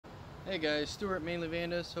Hey guys, Stuart, mainly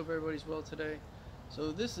Vandas. Hope everybody's well today.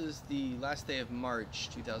 So this is the last day of March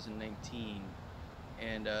 2019,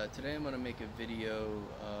 and today I'm going to make a video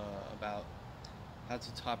about how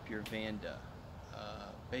to top your Vanda.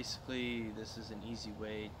 Basically, this is an easy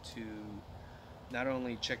way to not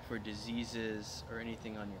only check for diseases or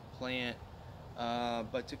anything on your plant,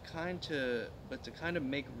 but to kind of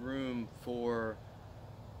make room for,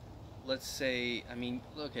 let's say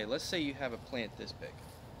you have a plant this big.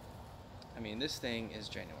 I mean, this thing is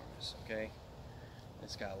ginormous, okay?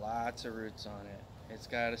 It's got lots of roots on it. It's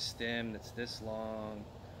got a stem that's this long,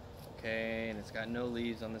 okay? And it's got no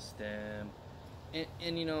leaves on the stem.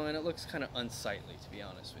 And you know, and it looks kind of unsightly, to be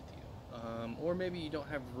honest with you. Or maybe you don't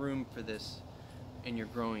have room for this in your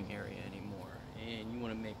growing area anymore, and you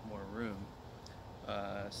want to make more room.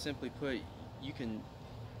 Simply put, you can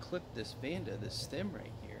clip this Vanda, this stem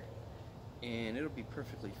right here, and it'll be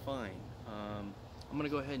perfectly fine. I'm going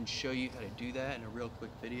to go ahead and show you how to do that in a real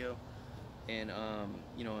quick video, and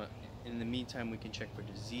you know, in the meantime we can check for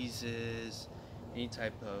diseases, any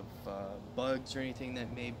type of bugs or anything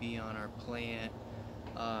that may be on our plant.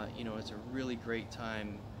 You know, it's a really great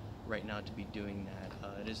time right now to be doing that.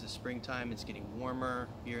 It is the springtime, it's getting warmer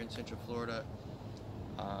here in Central Florida,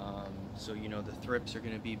 so you know, the thrips are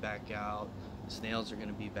going to be back out, the snails are going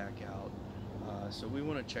to be back out, so we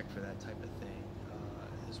want to check for that type of thing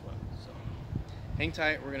as well. So hang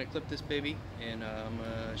tight, we're going to clip this baby, and I'm going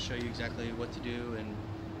to show you exactly what to do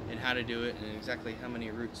and how to do it, and exactly how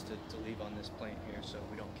many roots to leave on this plant here so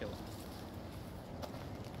we don't kill it.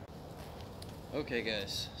 Okay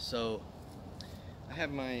guys, so I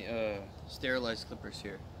have my sterilized clippers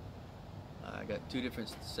here. I got two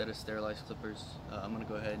different set of sterilized clippers. I'm going to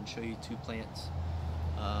go ahead and show you two plants,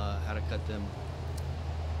 how to cut them,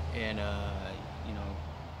 and you know,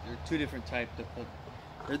 there are two different types.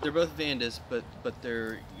 They're both Vandas, but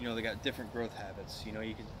they're, you know, they got different growth habits. You know,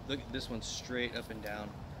 you can look at this one straight up and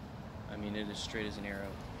down. I mean, it is straight as an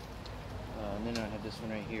arrow. And then I have this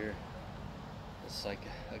one right here. It's like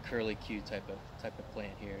a curly Q type of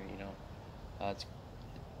plant here. You know,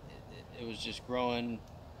 it was just growing.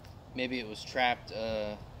 Maybe it was trapped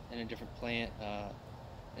in a different plant,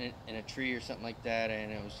 in a tree or something like that,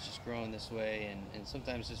 and it was just growing this way. And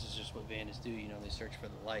sometimes this is just what Vandas do. You know, they search for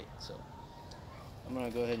the light. So I'm going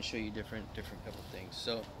to go ahead and show you different couple things.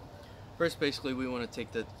 So first, basically, we want to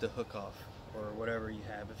take the hook off, or whatever you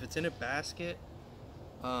have. If it's in a basket,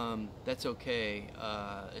 that's okay,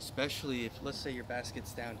 especially if, let's say your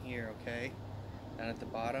basket's down here, okay, down at the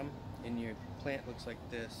bottom, and your plant looks like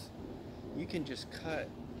this. You can just cut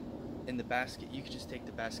in the basket. You can just take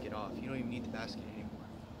the basket off. You don't even need the basket anymore,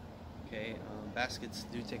 okay? Baskets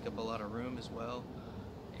do take up a lot of room as well.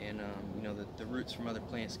 And you know, the roots from other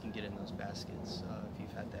plants can get in those baskets if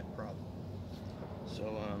you've had that problem.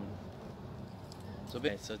 So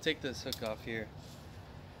take this hook off here.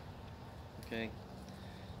 Okay.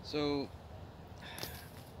 So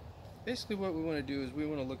basically, what we want to do is we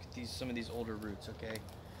want to look at some of these older roots. Okay.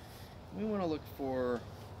 We want to look for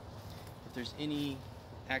if there's any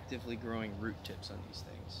actively growing root tips on these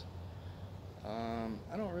things.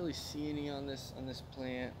 I don't really see any on this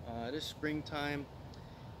plant. It is springtime,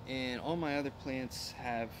 and all my other plants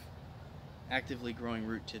have actively growing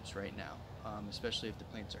root tips right now, especially if the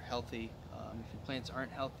plants are healthy. If your plants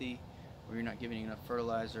aren't healthy, or you're not giving enough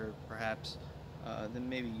fertilizer, perhaps, then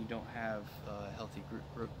maybe you don't have healthy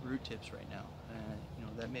root tips right now. You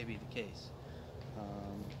know, that may be the case.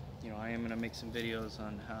 You know, I am going to make some videos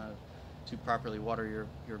on how to properly water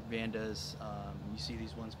your Vandas. You see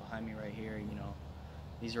these ones behind me right here. You know,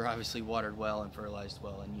 these are obviously watered well and fertilized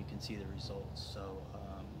well, and you can see the results. So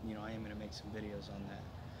you know, I am going to make some videos on that.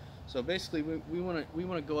 So basically, we want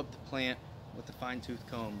to go up the plant with a fine-tooth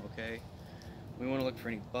comb. Okay, we want to look for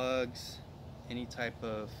any bugs, any type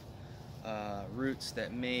of roots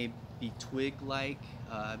that may be twig-like.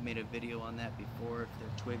 I've made a video on that before. If they're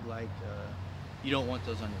twig-like, you don't want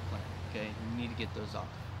those on your plant. Okay, you need to get those off.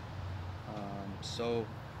 So,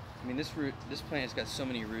 I mean, this plant has got so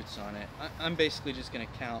many roots on it. I'm basically just going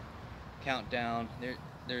to count down.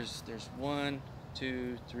 There's 1,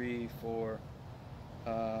 2, 3, 4,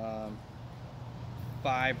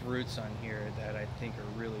 5 roots on here that I think are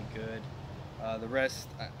really good. The rest,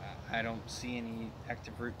 I don't see any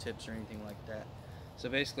active root tips or anything like that. So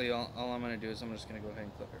basically, all I'm going to do is I'm just going to go ahead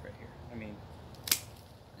and clip it right here. I mean,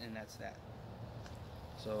 and that's that.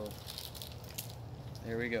 So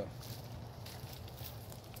there we go.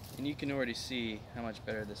 And you can already see how much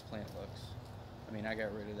better this plant looks. I mean, I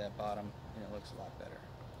got rid of that bottom, and it looks a lot better.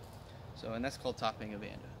 So, and that's called topping a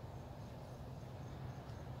Vanda.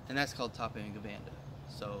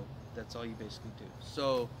 So that's all you basically do.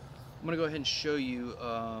 So I'm going to go ahead and show you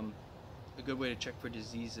a good way to check for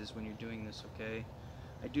diseases when you're doing this, okay?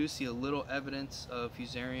 I do see a little evidence of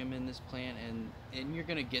fusarium in this plant, and you're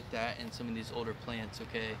going to get that in some of these older plants,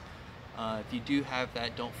 okay? If you do have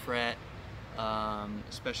that, don't fret,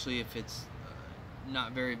 especially if it's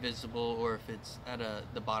not very visible or if it's at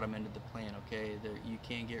the bottom end of the plant, okay? You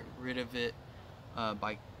can get rid of it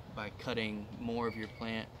by cutting more of your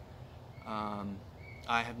plant.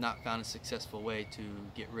 I have not found a successful way to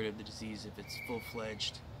get rid of the disease if it's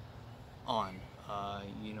full-fledged on,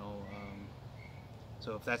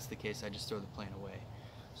 so if that's the case, I just throw the plant away.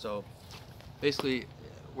 So basically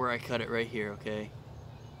where I cut it right here, okay,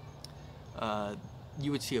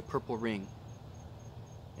 you would see a purple ring,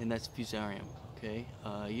 and that's fusarium, okay?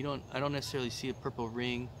 I don't necessarily see a purple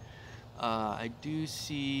ring. I do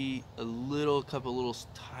see a couple little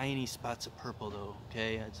tiny spots of purple though,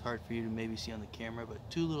 okay? It's hard for you to maybe see on the camera, but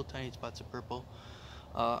 2 little tiny spots of purple.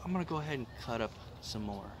 I'm gonna go ahead and cut up some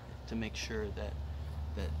more to make sure that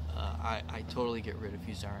I totally get rid of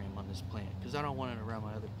fusarium on this plant, because I don't want it around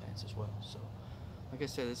my other plants as well. So like I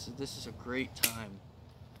said, this is a great time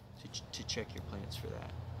to check your plants for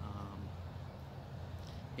that.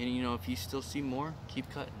 And if you still see more, keep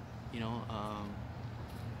cutting.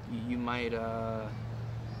 You might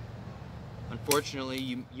unfortunately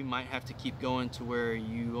you might have to keep going to where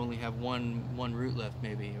you only have one root left,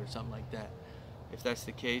 maybe, or something like that. If that's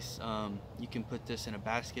the case, you can put this in a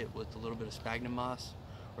basket with a little bit of sphagnum moss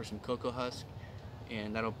or some cocoa husk,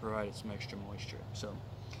 and that'll provide some extra moisture. So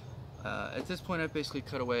at this point, I've basically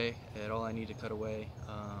cut away at all I need to cut away,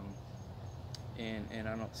 and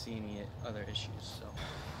I don't see any other issues. So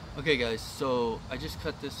okay guys, so I just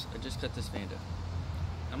cut this Vanda.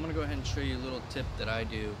 I'm gonna go ahead and show you a little tip that I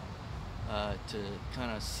do to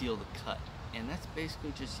kind of seal the cut, and that's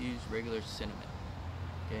basically just use regular cinnamon.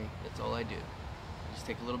 Okay, that's all I do. I just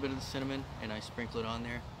take a little bit of the cinnamon and I sprinkle it on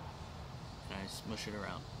there and I smush it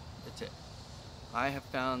around. That's it. I have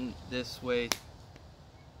found this way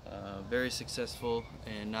very successful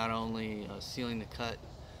in not only sealing the cut,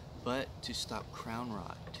 but to stop crown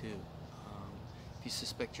rot too. If you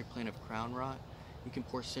suspect your plant of crown rot, you can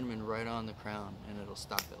pour cinnamon right on the crown and it'll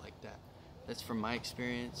stop it like that. That's from my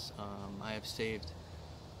experience. I have saved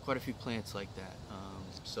quite a few plants like that.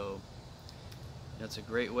 So that's a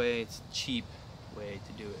great way. It's a cheap way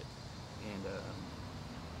to do it, and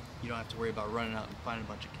you don't have to worry about running out and finding a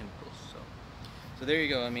bunch of chemicals. So there you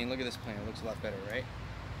go. I mean, look at this plant. It looks a lot better, right?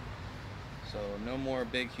 So no more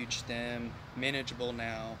big, huge stem. Manageable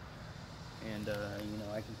now, and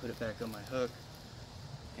I can put it back on my hook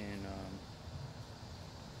and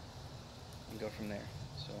go from there.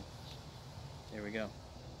 So there we go.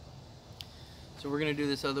 So we're gonna do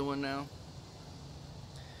this other one now,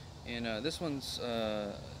 and this one's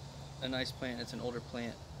a nice plant. It's an older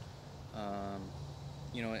plant.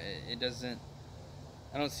 It doesn't,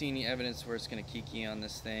 I don't see any evidence where it's gonna kiki on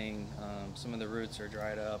this thing. Some of the roots are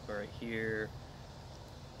dried up right here.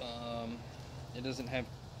 It doesn't have,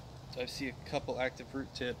 I see a couple active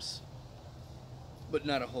root tips, but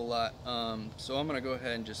not a whole lot. So I'm gonna go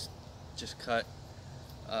ahead and just cut.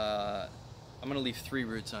 I'm gonna leave 3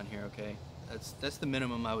 roots on here, okay? That's the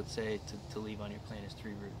minimum I would say to leave on your plant, is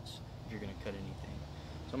 3 roots if you're gonna cut anything.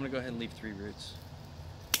 So I'm gonna go ahead and leave 3 roots,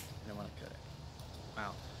 and I wanna cut it.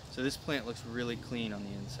 Wow. So this plant looks really clean on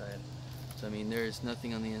the inside. So I mean, there is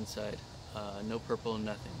nothing on the inside, no purple,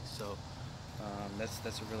 nothing. So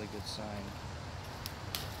that's a really good sign.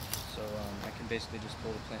 So I can basically just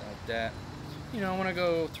pull the plant like that. I want to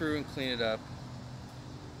go through and clean it up.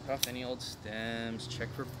 Cut off any old stems, check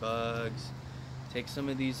for bugs, take some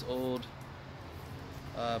of these old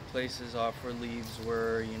places off where leaves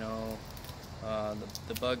were,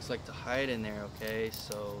 the bugs like to hide in there, okay?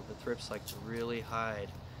 So the thrips like to really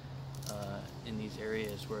hide in these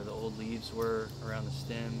areas where the old leaves were around the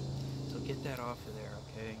stem. So get that off of there,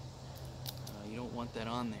 okay? You don't want that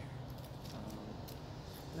on there.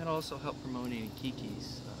 That'll also help promote any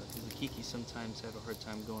kikis, because the kikis sometimes have a hard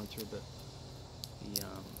time going through the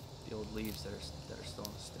old leaves that are still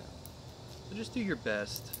on the stem. So just do your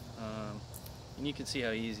best, and you can see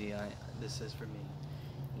how easy this is for me.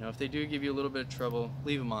 If they do give you a little bit of trouble,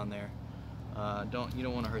 leave them on there. You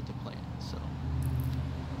don't want to hurt the plant.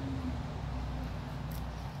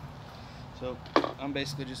 So I'm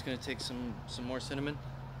basically just going to take some more cinnamon.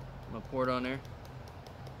 I'm going to pour it on there.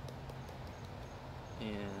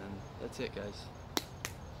 And that's it, guys.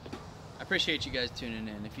 I appreciate you guys tuning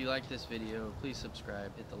in. If you like this video, please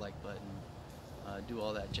subscribe, hit the like button, do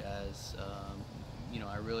all that jazz.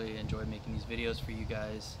 I really enjoy making these videos for you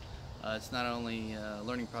guys. It's not only a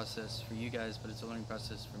learning process for you guys, but it's a learning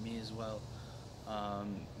process for me as well.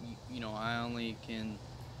 I only can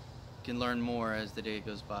learn more as the day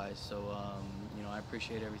goes by. So I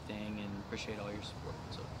appreciate everything and appreciate all your support.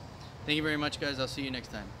 So thank you very much, guys. I'll see you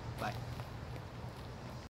next time. Bye.